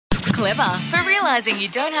clever for realising you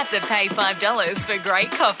don't have to pay $5 for great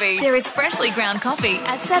coffee. There is freshly ground coffee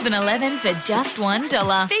at 7-Eleven for just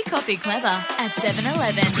 $1. Be coffee clever at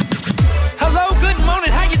 7-Eleven. Hello, good morning,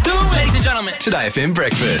 how you doing? Ladies and gentlemen. Today FM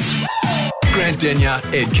Breakfast. Grant Denyer,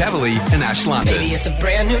 Ed Cavalier and Ash London. Maybe it's a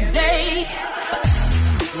brand new day.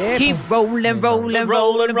 Yeah, keep rolling. Keep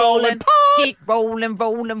rolling.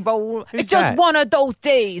 It's just one of those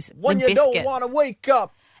days. When you don't want to wake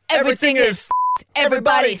up, everything is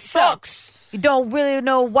everybody sucks. You don't really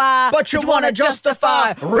know why, but you want to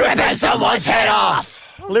justify ripping someone's head off.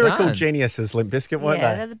 Lyrical done. Geniuses, Limp Bizkit, weren't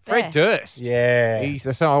they're they? the Fred best. Durst. Yeah.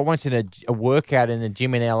 So I once did a workout in a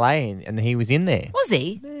gym in LA and he was in there. Was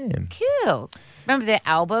he? Yeah. Cool. Remember their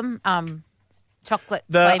album, chocolate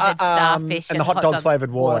flavoured starfish and the hot dog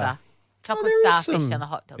flavoured water. Chocolate there is starfish some- and the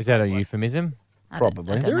hot dog. Is that a water. euphemism?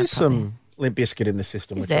 Probably. There is some Limp Bizkit in the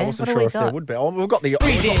system, Is which there? I wasn't What do sure we if there got? would be. Oh, we've got the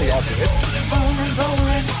obvious.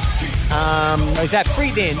 Oh, is that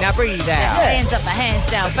breathe in, now breathe out? Hands up, the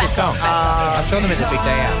hands down, back up. I saw them at the big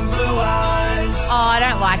day out. Oh, I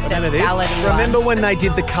don't like the Remember this? ballady one. Remember when they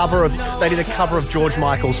did a cover of George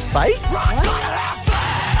Michael's Faith? What?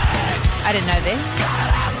 I didn't know this.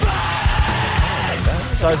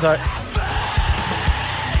 So.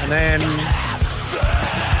 And then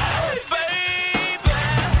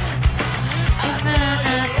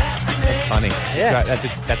That's funny. Yeah.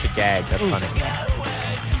 That's a gag. That's funny.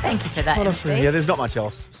 Thank you for that, what else? MC. Yeah, there's not much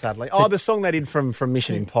else, sadly. Oh, the song they did from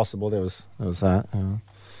Mission Impossible. There was that.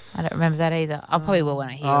 I don't remember that either. I probably will when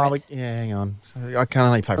I hear it. Hang on. I can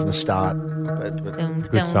only play from the start.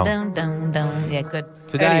 But Good song. Yeah, good.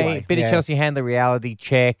 Today, Anyway, bit yeah. of Chelsea Handler reality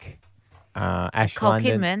check. Ash Nicole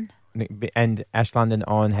London. Kidman. And Ash London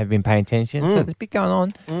on have been paying attention. So there's a bit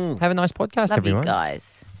going on. Have a nice podcast, Love everyone. you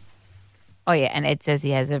guys. Oh, yeah, and Ed says he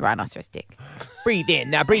has a rhinoceros dick. Breathe in,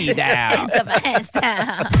 now breathe out. Hands up, hands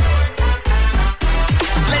down.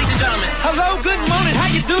 Ladies and gentlemen. Hello, good morning, how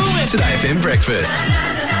you doing? Today FM Breakfast.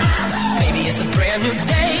 Maybe it's a brand new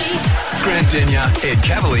day. Grant Denyer, Ed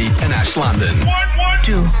Cavalier and Ash London. 1,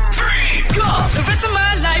 2, 3, go! The rest of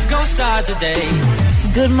my life gonna start today.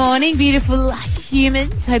 Good morning, beautiful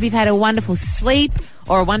humans. Hope you've had a wonderful sleep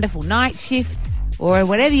or a wonderful night shift or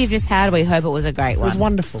whatever you've just had. We hope it was a great one. it was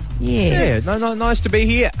wonderful. Yeah. Yeah, no, nice to be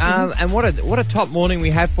here. And what a top morning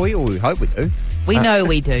we have for you, or we hope we do. We know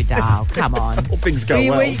we do, Dale. Come on. All things go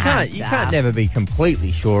You well. can't never be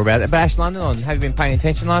completely sure about it. But Ash London, have you been paying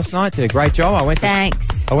attention last night? Did a great job. I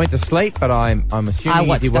went to sleep, but I'm assuming I you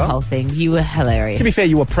watched did the well. whole thing. You were hilarious. To be fair,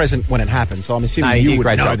 you were present when it happened, so I'm assuming No, you did a would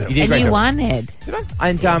great know job. that. You did a And great you job. won, Ed. Did I?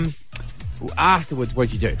 And afterwards,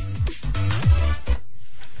 what'd you do?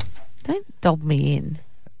 Don't dob me in.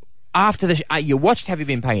 After the you watched Have You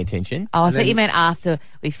Been Paying Attention? Oh, I thought you meant after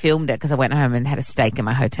we filmed it because I went home and had a steak in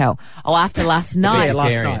my hotel. Oh, after last night. Yeah, last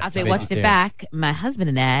Vegetarian. night. After we watched it Vegetarian. back, my husband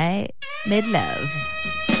and I made love.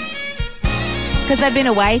 Because I've been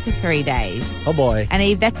away for 3 days. Oh, boy.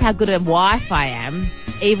 And that's how good a wife I am.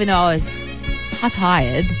 Even though I was so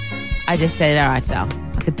tired, I just said, all right, Phil.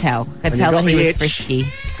 I could tell. I could And tell you got that he the was itch. frisky.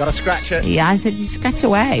 Got to scratch it. Yeah, I said, you scratch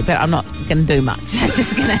away, but I'm not going to do much. I'm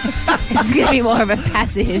just going to, it's going to be more of a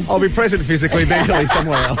passive. I'll be present physically, mentally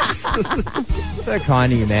somewhere else. So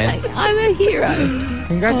kind of you, man. I'm a hero.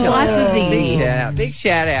 Congratulations. Wife of the Big year. shout out. Big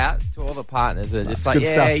shout out to all the partners that are just like, good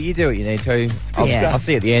yeah, stuff. you do what you need to. I'll stuff.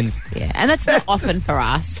 see you at the end. Yeah, and that's not often for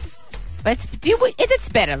us. But it's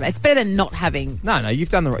better. It's better than not having. No, you've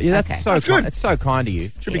done the right. Yeah, that's Okay. so That's kind. good. It's so kind of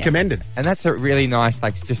you. Should be Yeah. commended. And that's a really nice,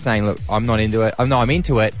 like, just saying, look, I'm not into it. I'm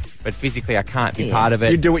into it, but physically I can't be part of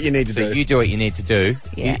it. You do what you need to So do. you do what you need to do.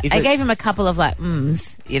 Yeah, Is I it- gave him a couple of like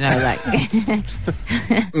you know, like.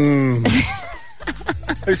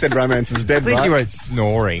 Who said romance is dead, At least right? you weren't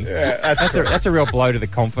snoring. Yeah, that's a real blow to the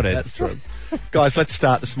confidence. That's true. Guys, let's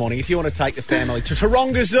start this morning. If you want to take the family to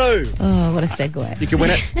Taronga Zoo, Oh, what a segue! you can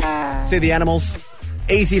win it. See the animals.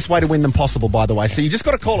 Easiest way to win them possible, by the way. So you just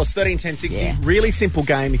got to call us 131060. Yeah. Really simple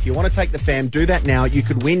game. If you want to take the fam, do that now. You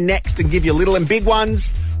could win next and give your little and big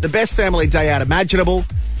ones the best family day out imaginable.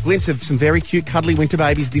 Glimpse of some very cute, cuddly winter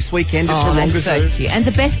babies this weekend at Oh, Taronga that's so Zoo. cute, and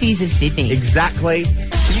the best views of Sydney. Exactly.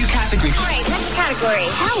 New category. Great, next category.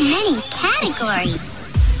 How many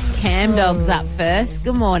categories? Cam Dog's up first.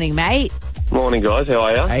 Good morning, mate. Morning, guys. How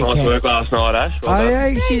are you? Hey, Nice Cam. work last night, Ash. Well Oh,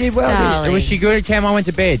 done. yeah, she did well. darling. Was she good, Cam? I went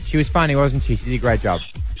to bed. She was funny, wasn't she? She did a great job.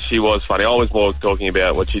 She was funny. I was more talking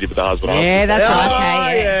about what she did with the husband. Yeah, that's Oh, right.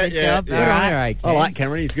 Okay, yeah, good yeah, job. yeah. All right. All right, I Cam. like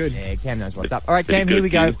Cameron. He's good. Yeah, Cam knows what's up. All right, Pretty Cam, here good, we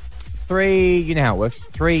go. kid. 3, you know how it works.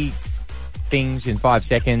 3 things in 5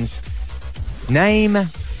 seconds. Name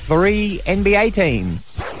 3 NBA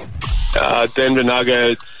teams. Denver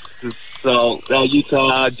Nuggets, the So,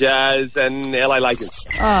 Utah Jazz and LA Lakers.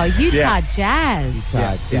 Oh, Utah Jazz.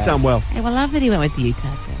 Yeah, he's done well. Hey, well, I love that he went with the Utah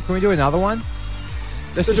Jazz. Can we do another one?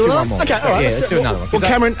 Let's just Do do another one more. Okay, all right. Yeah, let's do another one. Well,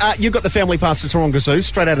 Cameron, you got the family pass to Taronga Zoo,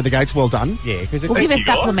 straight out of the gates. Well done. Yeah, because We'll give a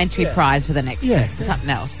supplementary prize for the next person. Something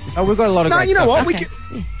else. Oh, we've got a lot of No, great you know stuff. what? We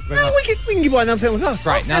can give away another family pass.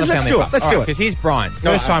 Great, another Let's family do pass. it. Let's do it. Because here's Brian.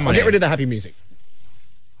 First time I'll on get air. rid of the happy music.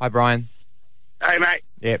 Hi, Brian. Hey, mate.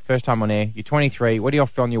 Yeah, first time on air. You're 23. What are you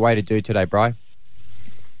off on your way to do today, bro?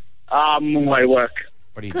 On my work.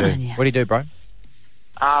 What do you Good do? on you. What do you do, bro?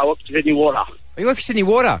 Work for Sydney Water. Oh, you work for Sydney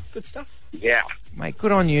Water. Good stuff. Yeah. Mate,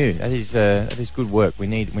 good on you. That is good work. We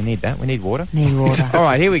need that. We need water. Need water. All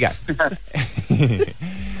right, here we go.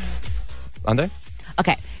 Lando?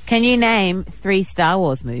 Okay. Can you name 3 Star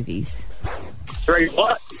Wars movies? 3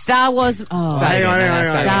 what? Star Wars. Oh, Hang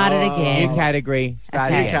on. start it again. New category.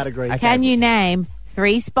 Start Okay. again. Category. Can you name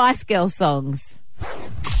 3 Spice Girl songs?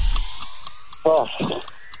 Oh,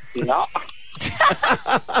 no.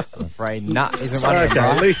 I'm afraid nut isn't one of Okay, them, at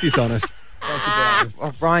Brian. least he's honest.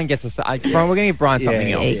 Well, Brian gets us. Brian, we're going to give Brian something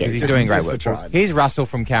Yeah, else yeah, because he's just- doing great just work. for trying. Here's Russell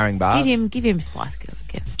from Carring Bar. Give him Spice Girls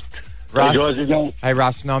again. Russ. Hey, guys, you going? Hey,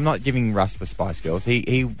 Russ. No, I'm not giving Russ the Spice Girls. He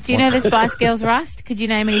Do you know the Spice Girls, Rust? Could you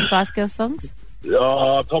name any Spice Girls songs?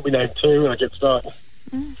 Probably name 2 when I get started.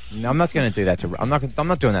 No, I'm not going to do that to. I'm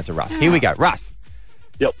not doing that to Russ. Here we go, Russ.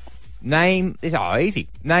 Yep. Name this. Oh, easy.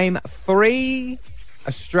 Name 3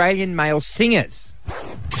 Australian male singers.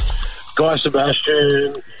 Guy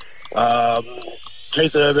Sebastian,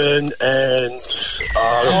 Keith Urban, and...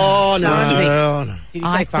 Oh, no. Did you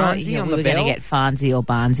say I thought Farnsey on we the were going bell? to get Farnsey or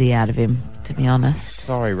Barnsey out of him, to be honest.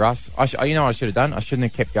 Sorry, Russ. You know what I should have done? I shouldn't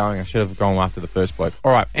have kept going. I should have gone after the first bloke.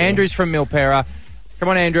 All right, Andrew's from Milpera. Come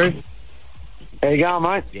on, Andrew. How you going,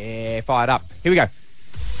 mate? Yeah, fired up. Here we go.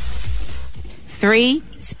 3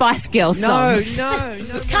 Spice Girl songs. no.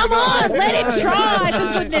 Come on, let him try,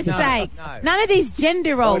 for goodness sake. no. None of these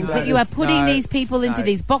gender roles that you are putting these people into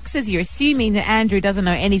these boxes, you're assuming that Andrew doesn't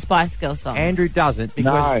know any Spice Girl songs. Andrew doesn't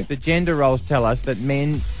because the gender roles tell us that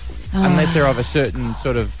men, unless they're of a certain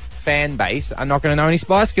sort of fan base, are not going to know any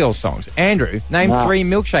Spice Girls songs. Andrew, name 3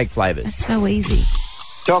 milkshake flavours. It's so easy.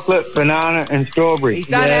 Chocolate, banana, and strawberry. He's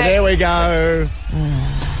done Yeah, it. there we go.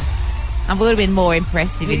 I would have been more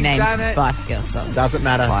impressed if he He's named done some it. Spice Girl songs. Doesn't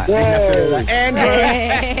matter. Didn't have to do that.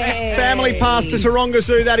 Andrew, family pass to Taronga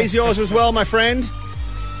Zoo. That is yours as well, my friend.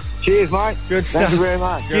 Cheers, mate. Good stuff. Thank you very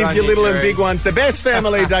much. Give on your you, little and Jerry. big ones the best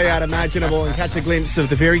family day out imaginable and catch a glimpse of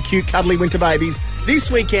the very cute, cuddly winter babies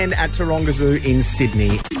this weekend at Taronga Zoo in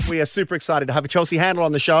Sydney. We are super excited to have a Chelsea Handler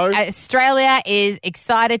on the show. Australia is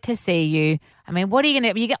excited to see you. I mean, what are you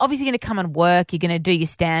going to? You're obviously going to come and work. You're going to do your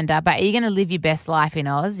stand-up. But are you going to live your best life in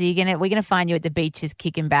Oz? We're going to find you at the beaches,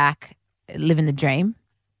 kicking back, living the dream.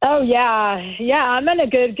 Oh, yeah, I'm in a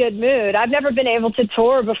good mood. I've never been able to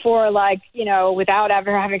tour before, without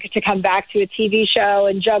ever having to come back to a TV show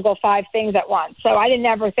and juggle 5 things at once. So I didn't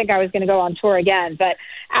ever think I was going to go on tour again. But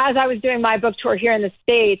as I was doing my book tour here in the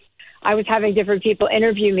States, I was having different people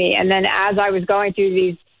interview me. And then as I was going through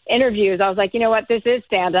these interviews, I was like, you know what, this is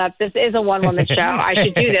stand-up. This is a one-woman show. I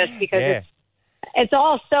should do this because it's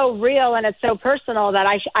all so real and it's so personal that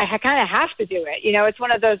I kind of have to do it. You know, it's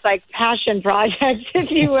one of those passion projects,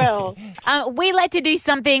 if you will. We like to do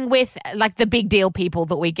something with the big deal people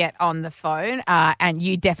that we get on the phone, and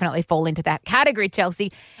you definitely fall into that category,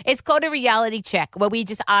 Chelsea. It's called a reality check, where we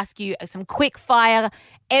just ask you some quick fire,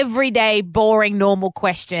 everyday, boring, normal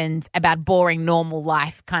questions about boring, normal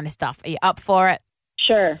life kind of stuff. Are you up for it?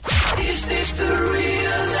 Sure. Is this the real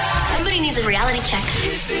life? Somebody needs a reality check.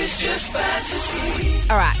 Is this just fantasy?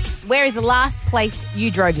 All right. Where is the last place you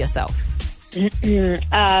drove yourself? To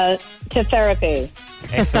therapy.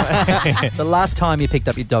 The last time you picked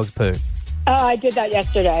up your dog's poo. Oh, I did that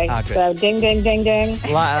yesterday. Ah, good. So ding, ding, ding, ding.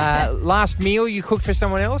 Last meal you cooked for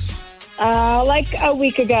someone else? A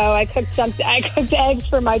week ago, I cooked eggs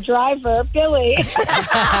for my driver, Billy.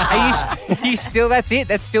 Are you still? That's it.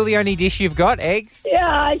 That's still the only dish you've got. Eggs. Yeah,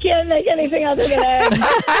 I can't make anything other than eggs.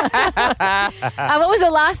 What was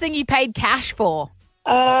the last thing you paid cash for?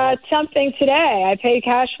 Something today. I paid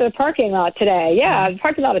cash for the parking lot today. Yeah, the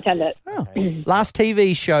parking lot attendant. Oh. Last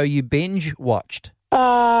TV show you binge watched.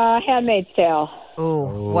 Handmaid's Tale.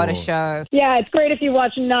 Ooh, what a show. Yeah, it's great if you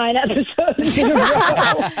watch 9 episodes in a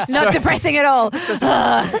row. Not depressing at all.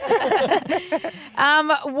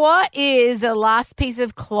 What is the last piece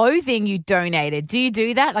of clothing you donated? Do you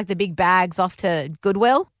do that, like the big bags off to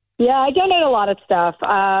Goodwill? Yeah, I donate a lot of stuff,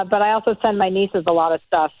 but I also send my nieces a lot of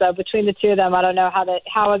stuff. So between the two of them, I don't know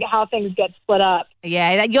how things get split up.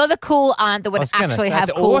 Yeah, you're the cool aunt that would actually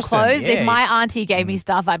have cool clothes. Yeah. If my auntie gave me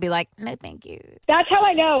stuff, I'd be like, no, thank you. That's how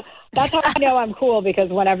I know. That's how I know I'm cool,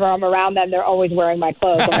 because whenever I'm around them, they're always wearing my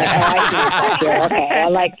clothes. I'm like, I see this here. Okay, I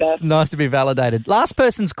like this. It's nice to be validated. Last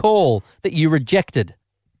person's call that you rejected.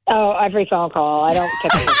 Oh, every phone call. I don't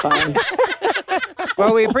pick up the phone.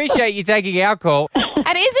 Well, we appreciate you taking our call.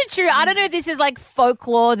 And is it true? I don't know if this is like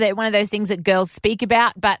folklore, that one of those things that girls speak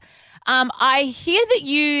about, but I hear that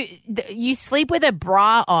you sleep with a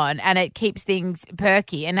bra on and it keeps things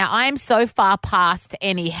perky. And now I am so far past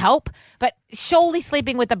any help, but surely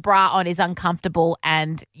sleeping with a bra on is uncomfortable,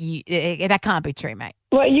 and that can't be true, mate.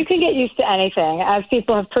 Well, you can get used to anything, as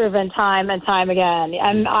people have proven time and time again.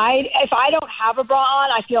 And if I don't have a bra on,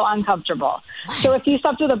 I feel uncomfortable. What? So if you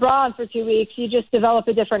slept with a bra on for 2 weeks, you just develop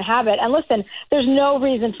a different habit. And listen, there's no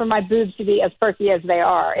reason for my boobs to be as perky as they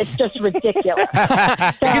are. It's just ridiculous.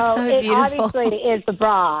 So it obviously is the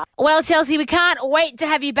bra. Well, Chelsea, we can't wait to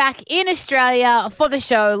have you back in Australia for the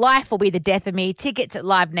show. Life Will Be the Death of Me. Tickets at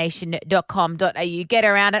livenation.com.au. Get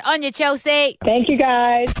around it. On you, Chelsea. Thank you,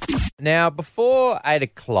 guys. Now, before 8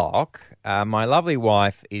 o'clock, my lovely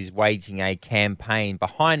wife is waging a campaign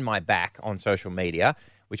behind my back on social media,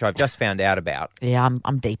 which I've just found out about. Yeah,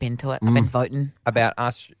 I'm deep into it. I've been voting. About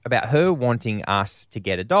her wanting us to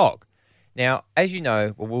get a dog. Now, as you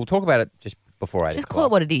know, we'll talk about it just before 8 o'clock. Just call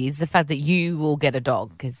it what it is, the fact that you will get a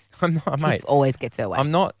dog, because mate, always gets her way. I'm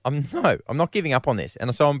not giving up on this.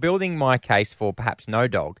 And so I'm building my case for perhaps no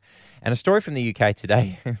dog. And a story from the UK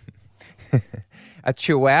today. A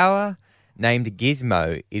chihuahua named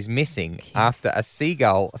Gizmo is missing after a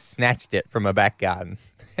seagull snatched it from a back garden.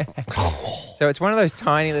 So it's one of those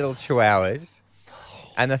tiny little chihuahuas.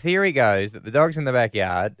 And the theory goes that the dog's in the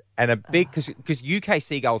backyard and a big, because UK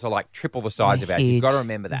seagulls are like triple the size of ours. You've got to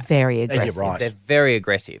remember that. Very aggressive. You're right. They're very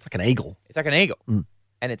aggressive. It's like an eagle. It's like an eagle.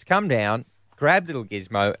 And it's come down, grabbed little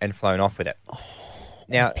Gizmo and flown off with it.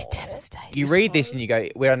 Now, you read this and you go,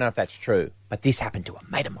 we don't know if that's true, but this happened to a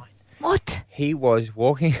mate of mine. What? He was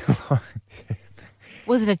walking along.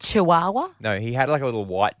 Was it a chihuahua? No, he had like a little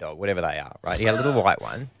white dog, whatever they are, right? He had a little white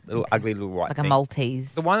one, little ugly little white like thing. a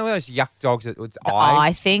Maltese. The one with those yuck dogs with the eyes.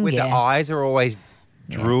 eye thing, with yeah. the eyes are always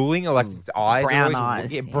drooling, or like the eyes Brown are always...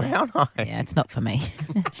 eyes. Yeah, brown eyes. Yeah, it's not for me.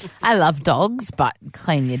 I love dogs, but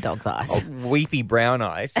clean your dog's eyes. Oh, weepy brown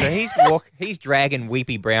eyes. So he's dragging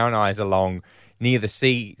weepy brown eyes along near the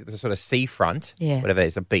sea, the sort of seafront, whatever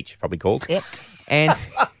it's a beach probably called. Yep. And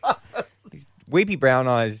weepy brown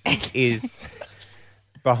eyes is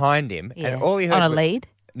behind him, and all he heard on a was, lead.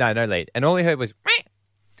 No lead, and all he heard was, "Meow."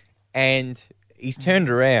 And he's turned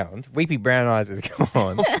around. Weepy brown eyes is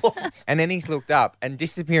gone, and then he's looked up, and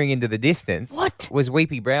disappearing into the distance. What was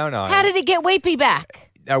Weepy brown eyes? How did he get Weepy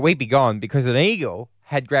back? Weepy gone because an eagle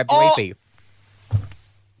had grabbed Weepy.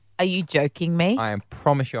 Are you joking me? I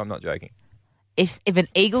promise you, I'm not joking. If an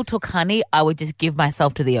eagle took honey, I would just give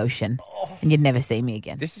myself to the ocean, and you'd never see me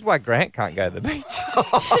again. This is why Grant can't go to the beach.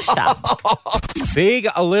 Shut up. Big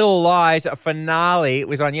Little Lies finale. It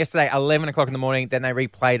was on yesterday, 11 o'clock in the morning. Then they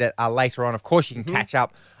replayed it later on. Of course, you can catch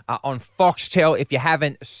up on Foxtel if you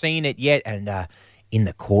haven't seen it yet. And in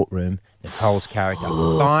the courtroom, Nicole's character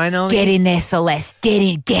finally... Get in there, Celeste. Get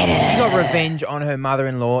in. Get her. She got revenge on her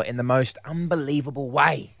mother-in-law in the most unbelievable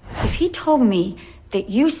way. If he told me that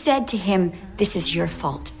you said to him, this is your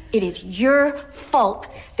fault. It is your fault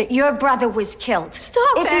that your brother was killed.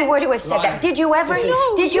 Stop If it. you were to have said that, did you ever?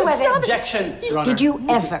 Did you ever? Objection, Your Honor. Did you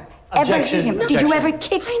ever hit him? Did you ever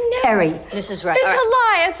kick Perry? Mrs. Wright. It's a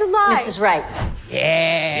lie. It's a lie. Mrs. Wright.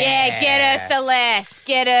 Yeah, get her, Celeste.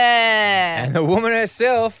 Get her. And the woman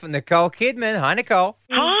herself, Nicole Kidman. Hi, Nicole.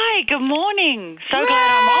 Hi, good morning. So glad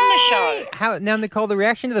I'm on the show. Now, Nicole, the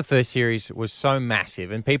reaction to the first series was so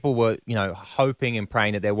massive, and people were, hoping and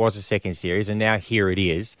praying that there was a second series, and now here it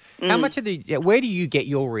is. How much of where do you get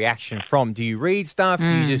your reaction from? Do you read stuff?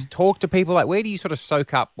 Do you just talk to people? Like, where do you sort of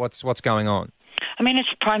soak up what's going on? I mean, it's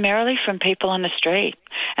primarily from people on the street.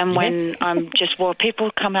 And when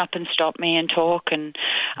people come up and stop me and talk. And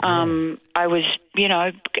I was,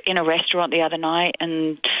 in a restaurant the other night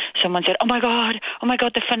and someone said, oh my God,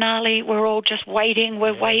 the finale. We're all just waiting.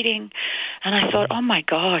 We're waiting. And I thought, oh my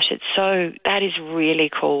gosh, that is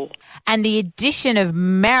really cool. And the addition of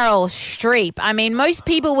Meryl Streep. I mean, most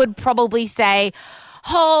people would probably say,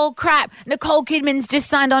 oh, crap, Nicole Kidman's just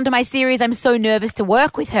signed on to my series. I'm so nervous to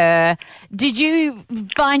work with her. Did you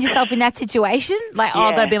find yourself in that situation? Like,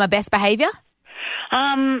 I've got to be my best behaviour?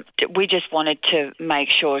 We just wanted to make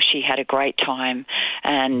sure she had a great time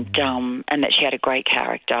and that she had a great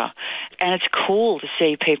character. And it's cool to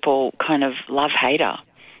see people kind of love-hate her.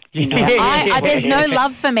 You know? There's no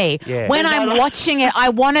love for me. Yeah. When I'm watching it, I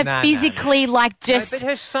want to physically but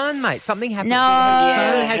her son, mate, something happened. No.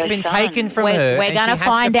 Her son has been taken from her. We're going to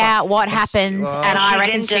find out what happened, and I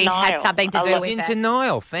reckon she had something to do with it. She's in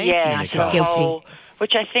denial. Thank you, Nicole. She's guilty.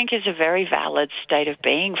 Which I think is a very valid state of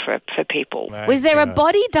being for people. Was there a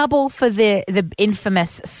body double for the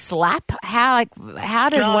infamous slap? How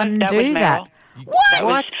does one do that? That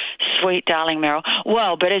was sweet, darling Meryl.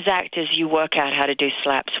 Well, but as actors, you work out how to do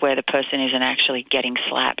slaps where the person isn't actually getting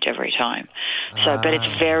slapped every time. So, but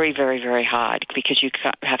it's very, very, very hard because you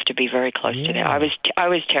have to be very close to that. I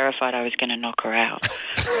was terrified I was going to knock her out.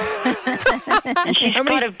 And she's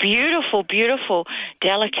got a beautiful, beautiful,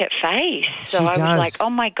 delicate face. So I was like, oh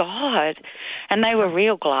my God. And they were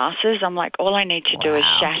real glasses. I'm like, all I need to do is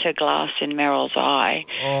shatter glass in Meryl's eye,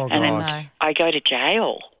 and then I go to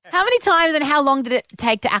jail. How many times and how long did it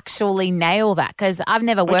take to actually nail that? Because I've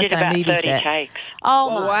never worked on a movie set. 30 takes.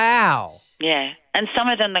 Oh, wow. Yeah. And some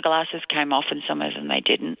of them the glasses came off and some of them they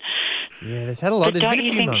didn't. Yeah, there's had a lot. But There's don't been a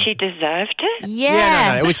you few think months. she deserved it?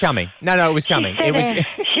 Yeah, no, it was coming. No, it was coming.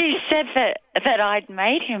 She said that I'd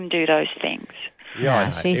made him do those things. Yeah, I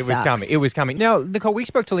know. It was coming. It was coming. Now, Nicole, we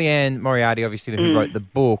spoke to Leanne Moriarty, obviously, who wrote the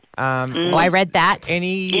book. I read that.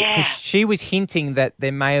 Because she was hinting that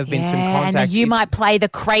there may have been some contact. And you might play the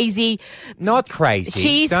crazy. Not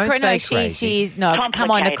crazy. Don't say crazy. She's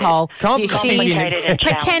come on, Nicole. She's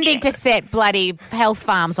pretending to set bloody health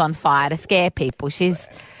farms on fire to scare people. She's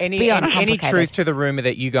beyond any complicated. truth to the rumor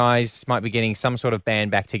that you guys might be getting some sort of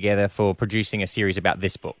band back together for producing a series about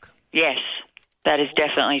this book? Yes. That is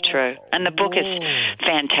definitely true. And the book is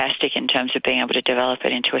fantastic in terms of being able to develop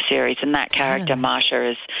it into a series. And that character,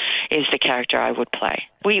 Marsha, is the character I would play.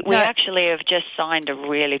 We actually have just signed a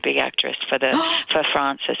really big actress for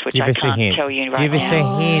Frances, which I can't tell you right now. Give us a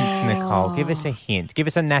hint, Nicole. Give us a hint. Give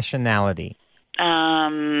us a nationality.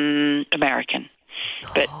 American,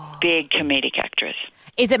 but big comedic actress.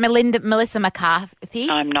 Is it Melissa McCarthy?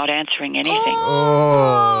 I'm not answering anything.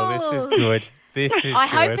 Oh, this is good. I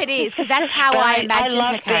hope it is, because that's how I imagined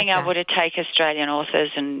her character. I love being able to take Australian authors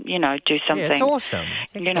and, do something. Yeah, it's awesome.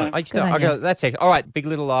 It's that's it. All right, Big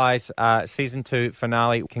Little Lies, season 2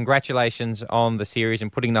 finale. Congratulations on the series and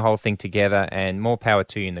putting the whole thing together, and more power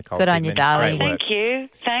to you, Nicole. Good on you, darling. Thank you.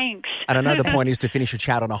 Thanks. And I know the point is to finish a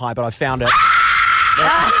chat on a high, but I found it.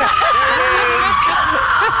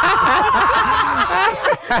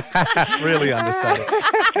 Really understated.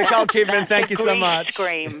 Nicole Kidman, thank you so much.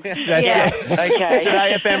 Scream. Yes. Okay.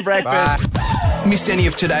 Today FM Breakfast. Miss any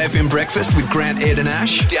of Today FM Breakfast with Grant, Ed and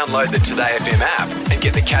Ash? Download the Today FM app and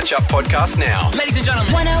get the catch-up podcast now. Ladies and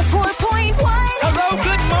gentlemen. 104.1. Hello,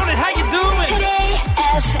 good morning. How you doing? Today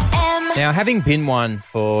FM. Now, having been one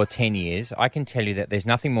for 10 years, I can tell you that there's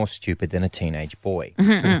nothing more stupid than a teenage boy.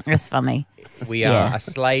 That's funny. We are a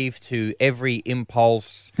slave to every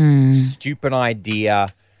impulse, stupid idea,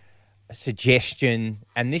 suggestion,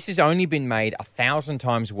 and this has only been made 1,000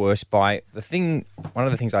 times worse by one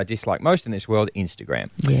of the things I dislike most in this world, Instagram.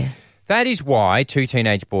 Yeah. That is why 2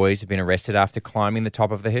 teenage boys have been arrested after climbing the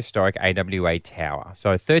top of the historic AWA tower.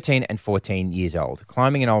 So 13 and 14 years old,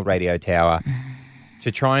 climbing an old radio tower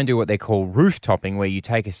to try and do what they call roof-topping, where you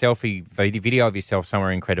take a selfie video of yourself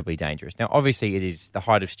somewhere incredibly dangerous. Now, obviously, it is the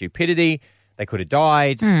height of stupidity. They could have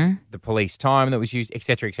died, the police time that was used, et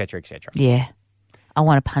cetera, et cetera, et cetera. Yeah. I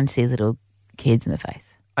want to punch these little kids in the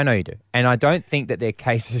face. I know you do. And I don't think that their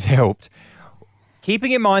case has helped.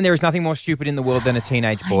 Keeping in mind there is nothing more stupid in the world than a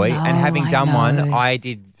teenage boy. And having done one, I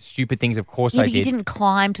did stupid things, of course I did. You didn't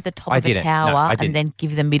climb to the top of the tower and then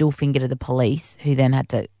give the middle finger to the police, who then had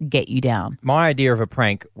to get you down. My idea of a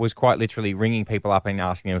prank was quite literally ringing people up and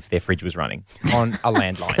asking them if their fridge was running on a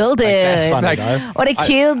landline. Cool dude. That's funny, though. What a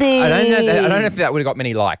cool dude. I don't know if that would have got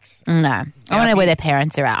many likes. No. I want to know where their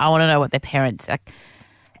parents are at. I want to know what their parents are.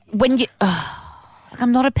 When you...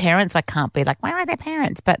 I'm not a parent, so I can't be like, where are their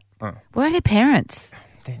parents? But where are their parents?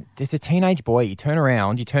 There's a teenage boy. You turn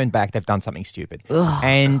around, you turn back, they've done something stupid.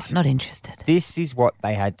 And not interested. This is what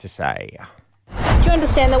they had to say. Do you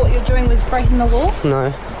understand that what you're doing was breaking the law?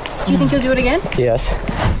 No. Do you think you'll do it again? Yes.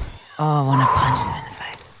 Oh, I want to punch them in the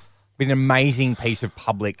face. Been an amazing piece of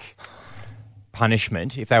public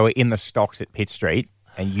punishment if they were in the stocks at Pitt Street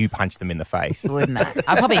and you punched them in the face. Wouldn't it?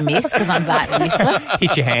 I'd probably miss because I'm that useless.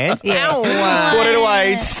 Hit your hand. Yeah. Put it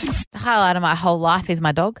away. The highlight of my whole life is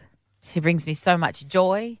my dog. She brings me so much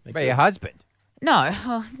joy. But your husband? No,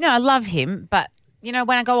 I love him, but you know,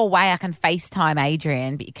 when I go away, I can FaceTime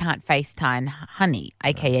Adrian, but you can't FaceTime Honey,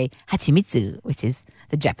 a.k.a. Hachimitsu, which is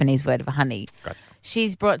the Japanese word for honey. Gotcha.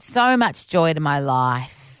 She's brought so much joy to my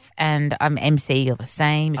life, and I'm MC, you're the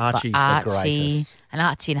same. You've Archie's got the Archie. greatest. And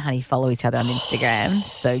Archie and Honey follow each other on Instagram.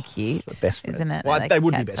 So cute. Best friends. Isn't it? Well, Like they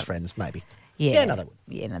would be chats best up. friends, maybe. Yeah. No, they would.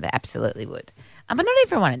 Yeah, no, they absolutely would. But not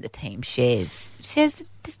everyone in the team shares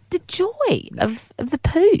the joy of the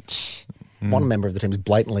pooch. One member of the team is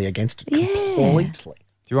blatantly against it Yeah. completely.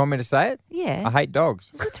 Do you want me to say it? Yeah. I hate dogs.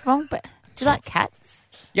 What's wrong? But do you like cats?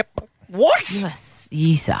 Yep. What? Yes,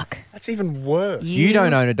 you suck. That's even worse. You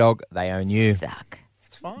don't own a dog, they own you. Suck.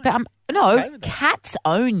 It's fine. But no, cats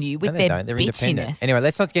own you with No, they their don't. They're independent. bitchiness. Anyway,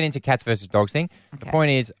 let's not get into cats versus dogs thing. The Okay.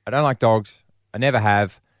 point is, I don't like dogs. I never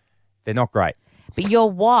have. They're not great. But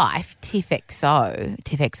your wife, tiffxo.com,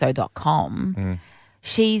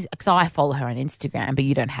 she's, because I follow her on Instagram, but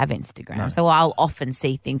you don't have Instagram. So I'll often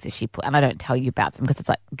see things that she put, and I don't tell you about them because it's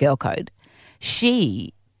like girl code.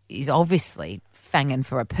 She is obviously fanging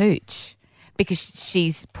for a pooch because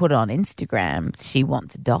she's put on Instagram, she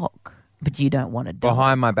wants a dog, but you don't want a dog.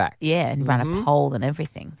 Behind my back. Yeah, and run a poll and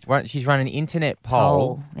everything. She's run an internet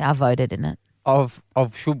poll Yeah, I voted in it. of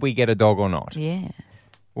should we get a dog or not. Yes.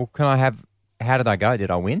 Well, how did I go?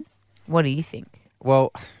 Did I win? What do you think?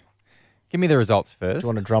 Well, give me the results first. Do you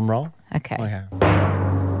want a drum roll? Okay.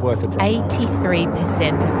 Worth a drum roll.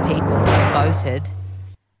 83% of people have voted,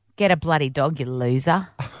 get a bloody dog, you loser.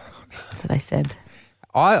 That's what they said.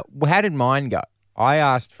 How did mine go? I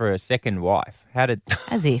asked for a second wife. How did...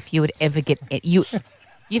 As if you would ever get it.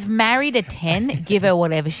 You've married a 10, give her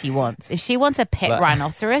whatever she wants. If she wants a pet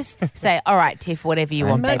rhinoceros, say, all right, Tiff, whatever you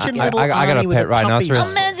want, Imagine baby. little I got a Arnie with pet a puppy rhinoceros.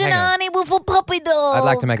 dog. Imagine Hang on. Arnie with a puppy dog. I'd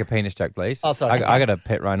like to make a penis joke, please. Oh, sorry. I got a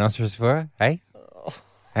pet rhinoceros for her. Hey?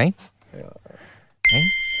 Hey? Hey?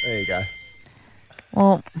 There you go.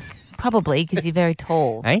 Well, probably because you're very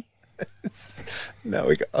tall. Hey? No,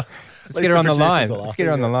 we go. Let's get her on the line. Let's get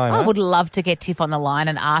her on the line. I huh? would love to get Tiff on the line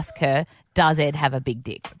and ask her, does Ed have a big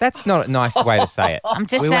dick? That's not a nice way to say it. I'm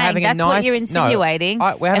just We were saying having a that's what nice- you're no, insinuating.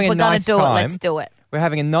 we're having if a we're going nice to do time. it, let's do it. We're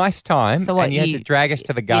having a nice time, So what, and you had to drag us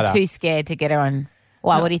to the gutter. You're too scared to get her on.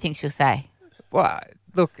 Why? What do you think she'll say? Well,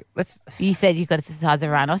 look, let's... You said you've got a size of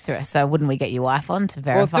a rhinoceros, so wouldn't we get your wife on to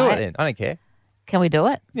Well, verify do it then. I don't care. Can we do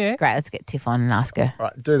it? Yeah. Great, let's get Tiff on and ask her. All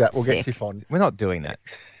right, do that. We'll Sick. get Tiff on. We're not doing that.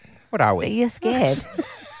 What are So we? you're scared.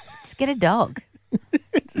 Just get a dog.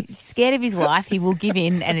 He's scared of his wife. He will give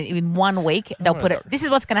in, and in 1 week, they'll put it. This is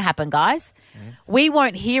what's going to happen, guys. We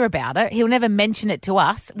won't hear about it. He'll never mention it to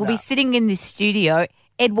us. We'll be sitting in this studio.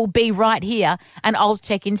 Ed will be right here, and I'll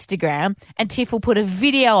check Instagram, and Tiff will put a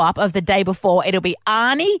video up of the day before. It'll be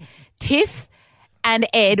Arnie, Tiff, and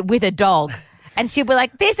Ed with a dog. And she'll be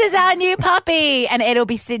like, this is our new puppy. And Ed will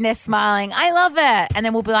be sitting there smiling. I love it. And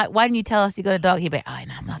then we'll be like, why didn't you tell us you got a dog? He'll be like, oh,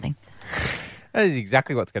 no, nothing. That is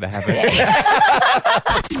exactly what's going to happen.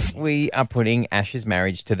 We are putting Ash's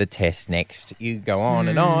marriage to the test next. You go on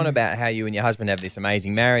and on about how you and your husband have this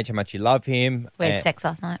amazing marriage, how much you love him. We had sex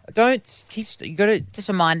last night. Don't keep... You got to... Just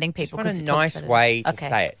reminding people. Just want 'cause a we talked nice about way to Okay.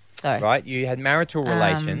 say it. Sorry. Right? You had marital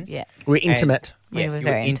relations. Yeah. We're intimate. We Yes, were you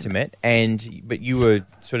were very intimate, but you were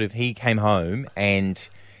sort of... He came home and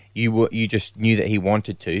you just knew that he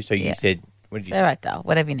wanted to, so you Yeah. said... What did you All say? right, doll.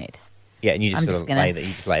 Whatever you need. Yeah, and you just I'm sort just of gonna- lay there. You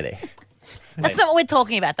just lay there. That's not what we're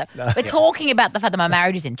talking about, though. We're talking about the fact that my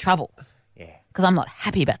marriage is in trouble. Yeah. Because I'm not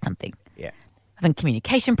happy about something. Yeah. Having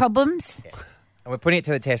communication problems. Yeah. And we're putting it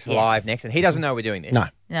to the test Yes. live next, and he doesn't know we're doing this. No.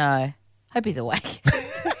 No. Hope he's awake.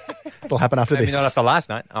 It'll happen after Maybe this. not after last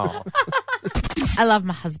night. Oh. I love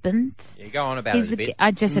my husband. Yeah, go on about He's it a bit.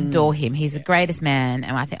 I just adore him. He's the greatest man,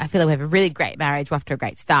 and I feel like we have a really great marriage. We're off to a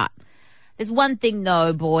great start. There's one thing,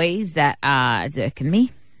 though, boys, that is irking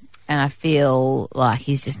me, and I feel like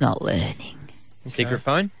he's just not learning. Secret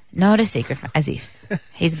phone? Not a secret, as if.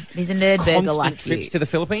 He's a nerd burger Constant like trips you. to the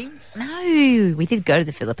Philippines? No, we did go to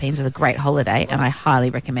the Philippines. It was a great holiday, and I highly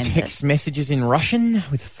recommend it. Text messages in Russian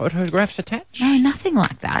with photographs attached? No, nothing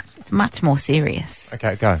like that. It's much more serious.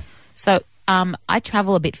 Okay, go. So I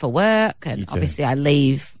travel a bit for work, You and too. obviously I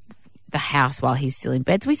leave the house while he's still in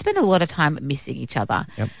bed. So we spend a lot of time missing each other.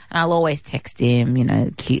 Yep. And I'll always text him,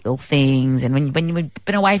 cute little things. And when you've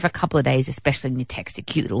been away for a couple of days, especially when you text a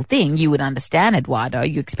cute little thing, you would understand, Eduardo.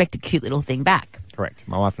 You expect a cute little thing back. Correct.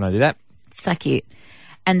 My wife and I do that. So cute.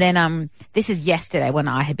 And then this is yesterday when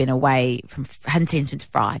I had been away hadn't seen him since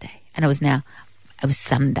Friday. And it was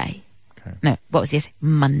Sunday. Okay. No, what was yesterday?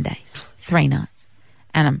 Monday. 3 nights.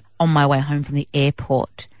 And I'm on my way home from the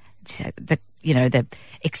airport. The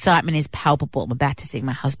excitement is palpable. I'm about to see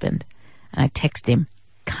my husband. And I text him,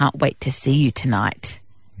 can't wait to see you tonight.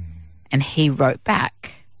 And he wrote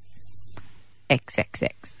back,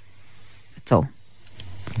 XXX. That's all.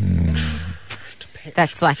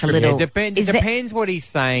 That's like a little... It depends what he's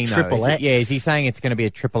saying, though. Triple X. Is he saying it's going to be a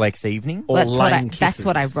triple X evening? Or lame That's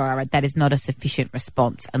what I wrote. That is not a sufficient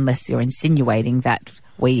response unless you're insinuating that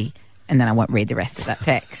we... And then I won't read the rest of that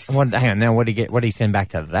text. Hang on, now what did he send back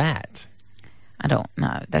to that? I don't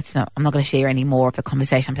know. I'm not going to share any more of the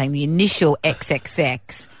conversation. I'm saying the initial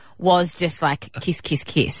XXX was just like kiss, kiss,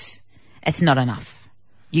 kiss. It's not enough.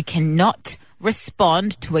 You cannot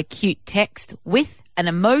respond to a cute text with an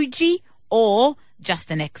emoji or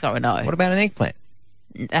just an X or an O. What about an eggplant?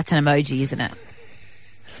 That's an emoji, isn't it?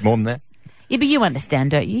 It's more than that. Yeah, but you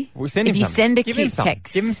understand, don't you? Well, send him if you some. send a Give him cute some.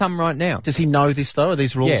 text. Give him some right now. Does he know this, though? Are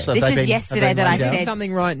these rules? Yeah. Have This they was been- yesterday have they that I laid down? said...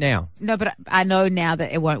 Something right now. No, but I know now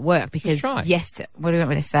that it won't work because try. what do you want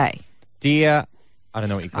me to say? Dear, I don't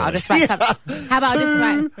know what you call I'll it. just write something. How about I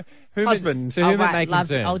just write... Husband. To whom it may love,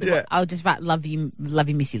 concern. I'll just write love you,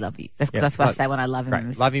 miss you, love you. That's what I say when I love him.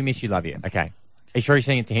 Great. Love you, miss you, love you. Okay. Are you sure you're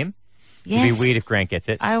sending it to him? Yes. It'd be weird if Grant gets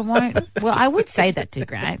it. I won't. Well, I would say that to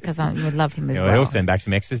Grant because I would love him as Yeah, well. he'll send back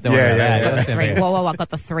some X's. Don't worry about that. He'll send back- Whoa, I got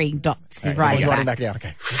the 3 dots. He's writing Writing back. back now.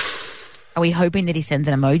 Okay. Are we hoping that he sends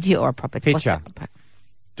an emoji or a proper Picture.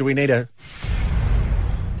 Do we need a I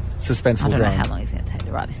suspenseful don't know drone? how long he's going to take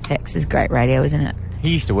to write this text. It's great radio, isn't it?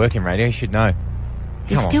 He used to work in radio. He should know.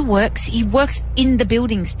 He Come on. still works. He works in the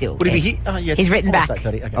building still. Would he be here? Oh, yeah, He's it's written almost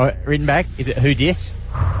back. 8:30. Okay. Oh, written back? Is it who dis?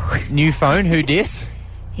 New phone, who dis?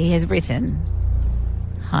 He has written,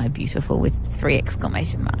 "Hi, beautiful," with 3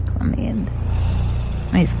 exclamation marks on the end.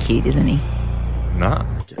 He's cute, isn't he? No.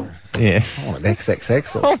 Yeah. I want an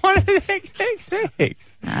XXX. I wanted an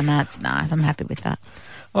XXX. No, it's nice. I'm happy with that.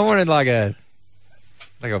 I wanted like a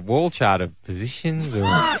wall chart of positions. Or...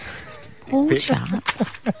 All chart.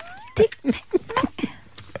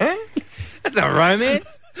 That's not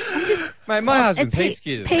romance. Mate, my husband's It's heaps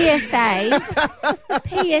cuter. PSA,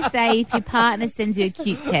 if your partner sends you a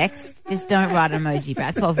cute text, just don't write an emoji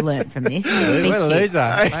back. That's what I've learned from this. Just be What a cute. loser.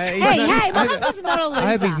 Hey, my husband's not a loser.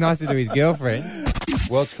 I hope he's nicer to his girlfriend.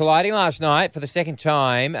 Worlds colliding last night for the second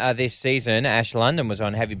time this season. Ash London was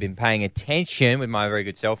on Have You Been Paying Attention with my very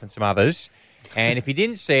good self and some others. And if you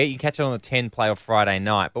didn't see it, you catch it on the 10 playoff Friday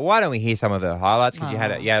night. But why don't we hear some of the highlights? Because you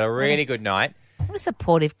had a really good night. What a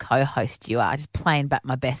supportive co-host you are, just playing back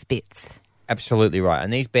my best bits. Absolutely right.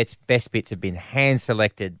 And these best bits have been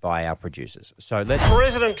hand-selected by our producers. So let's...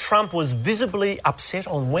 President Trump was visibly upset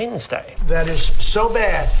on Wednesday. That is so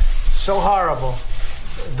bad, so horrible,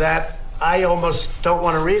 that I almost don't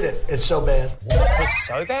want to read it. It's so bad. What was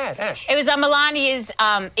so bad, Ash? It was Melania's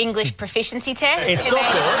English proficiency test. It's not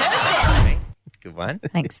good. Good one.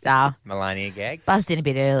 Thanks, Star. Melania gag. Buzzed in a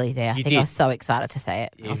bit early there. I think did. I was so excited to say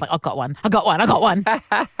it. I was like, I got one.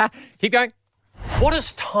 Keep going. What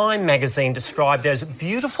has Time magazine described as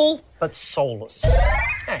beautiful but soulless?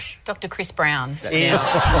 Ash. Dr. Chris Brown. Is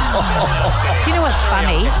Do you know what's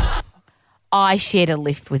funny? I shared a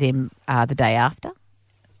lift with him the day after.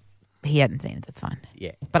 He hadn't seen it, that's fine.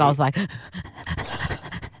 Yeah. But I was like, like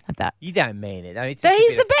that. You don't mean it. I mean, it's So just a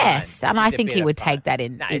he's bit the of fun. best. It's And just I a think bit he of would fun. take that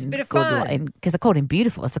in. No, it's a bit of good fun. because I called him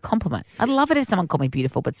beautiful. It's a compliment. I'd love it if someone called me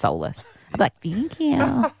beautiful but soulless. I'd be like, thank you.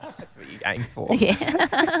 That's what you aim for. Yeah.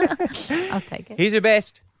 I'll take it. Here's your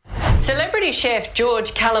best. Celebrity chef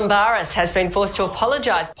George Kalambaris has been forced to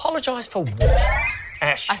apologise. Apologise for what?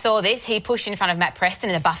 Ash. I saw this. He pushed in front of Matt Preston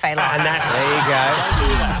in the buffet line. And that's...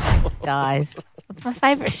 There you go. Guys, it's my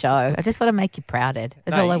favourite show. I just want to make you proud, Ed.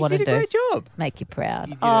 That's No, all I you want to did do. a great job. Make you proud.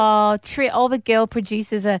 You did All the girl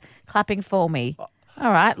producers are clapping for me.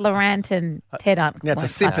 All right, Laurent and Ted aren't. Now it's a weren't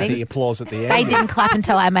sympathy clapping. applause at the end. They didn't clap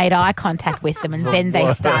until I made eye contact with them, and then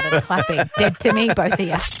they started clapping. Dead to me, both of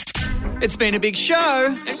you. It's been a big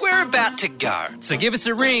show, and we're about to go. So give us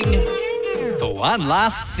a ring for one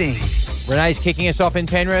last thing. Renee's kicking us off in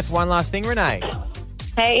Penrith. One last thing, Renee.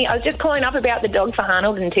 Hey, I was just calling up about the dog for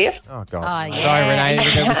Arnold and Tiff. Oh, God. Oh, yeah.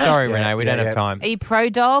 Sorry, Renee. Sorry, Renee. We don't have time. Are you pro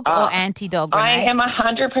dog or anti dog, Renee? I am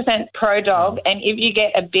 100% pro dog, and if you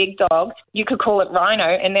get a big dog, you could call it Rhino,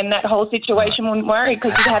 and then that whole situation wouldn't worry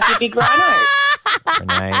because you'd have your big Rhino.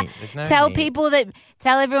 Renee, there's no Tell need.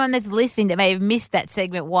 tell everyone that's listening that may have missed that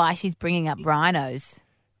segment why she's bringing up rhinos.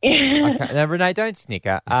 Okay. No, Renee, don't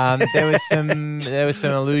snicker. There was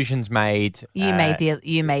some illusions made. You made the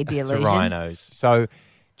to illusion. rhinos. So,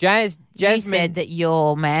 Jasmine You said that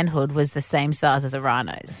your manhood was the same size as a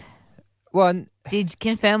rhino's. Well, did you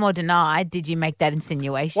confirm or deny? Did you make that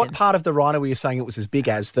insinuation? What part of the rhino were you saying it was as big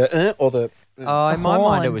as? The or the... Oh, in my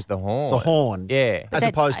horn. mind, it was the horn. The horn. Yeah. But As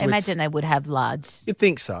opposed to I its... imagine they would have large. You'd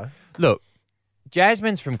think so. Look,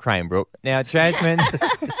 Jasmine's from Cranebrook. Now, Jasmine,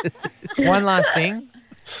 one last thing.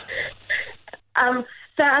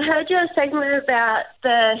 So So I heard your segment about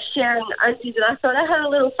the sharing undies, and I thought I had a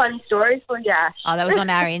little fun story for you, Ash. Oh, that was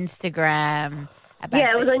on our Instagram.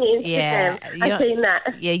 Yeah, it was on your Instagram. Yeah, I've seen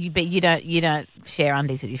that. Yeah, but you don't share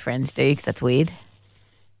undies with your friends, do you? Because that's weird.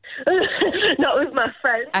 Not with my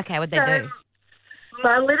friends. Okay, what'd they do?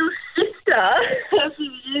 My little sister, a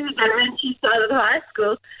few years ago when she started high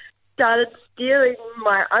school, started stealing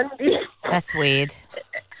my undies. That's weird.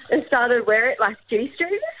 And started wearing it like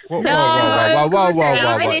G-strings. Whoa.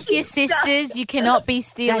 Even if you're sisters, you cannot be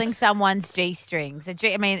stealing someone's G-strings.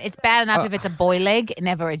 I mean, it's bad enough if it's a boy leg,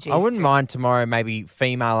 never a G-string. I wouldn't mind tomorrow maybe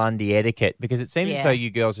female undie etiquette because it seems as though you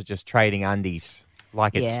girls are just trading undies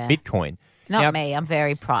like it's Bitcoin. Not me. I'm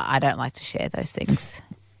very I don't like to share those things.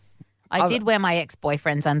 I did wear my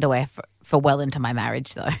ex-boyfriend's underwear for well into my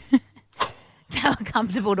marriage, though. They were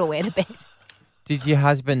comfortable to wear to bed. Did your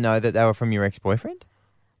husband know that they were from your ex-boyfriend?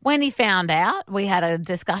 When he found out, we had a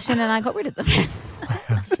discussion and I got rid of them.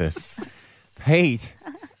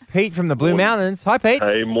 Pete from the Blue Mountains. Hi, Pete.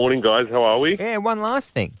 Hey, morning, guys. How are we? Yeah, one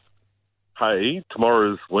last thing. Hey,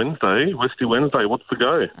 tomorrow's Wednesday, Westy Wednesday. What's the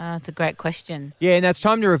go? It's a great question. Yeah, and it's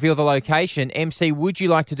time to reveal the location. MC, would you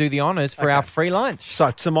like to do the honours for our free lunch? So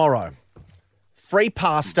tomorrow, free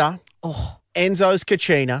pasta, Enzo's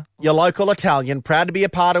Cucina, your local Italian, proud to be a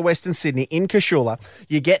part of Western Sydney in Casula.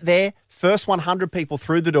 You get there, first 100 people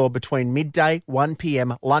through the door between midday, 1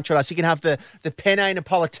 p.m, lunch on us. You can have the penne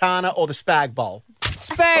Napolitana or the spag bowl.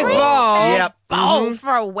 Spag bowl? Yep. Bowl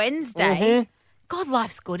for a Wednesday? God,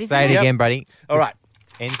 life's good, isn't Say it? it again, buddy. All right.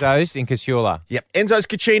 Enzo's in Casula. Yep. Enzo's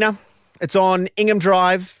Cucina. It's on Ingham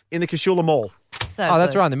Drive in the Casula Mall. So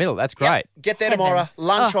that's right in the middle. That's great. Yep. Get there tomorrow.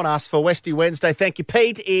 Lunch on us for Westy Wednesday. Thank you,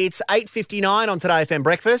 Pete. It's 8:59 on Today FM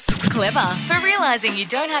Breakfast. Clever for realising you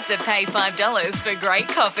don't have to pay $5 for great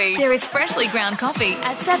coffee. There is freshly ground coffee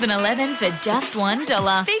at 7-Eleven for just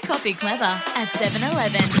 $1. Be coffee clever at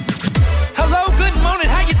 7-Eleven. Hello, good morning.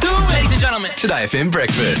 How you doing, ladies and gentlemen? Today FM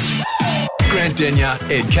Breakfast. Grant Denyer,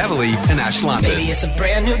 Ed Cavalier and Ash London. Baby, it's a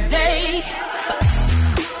brand new day.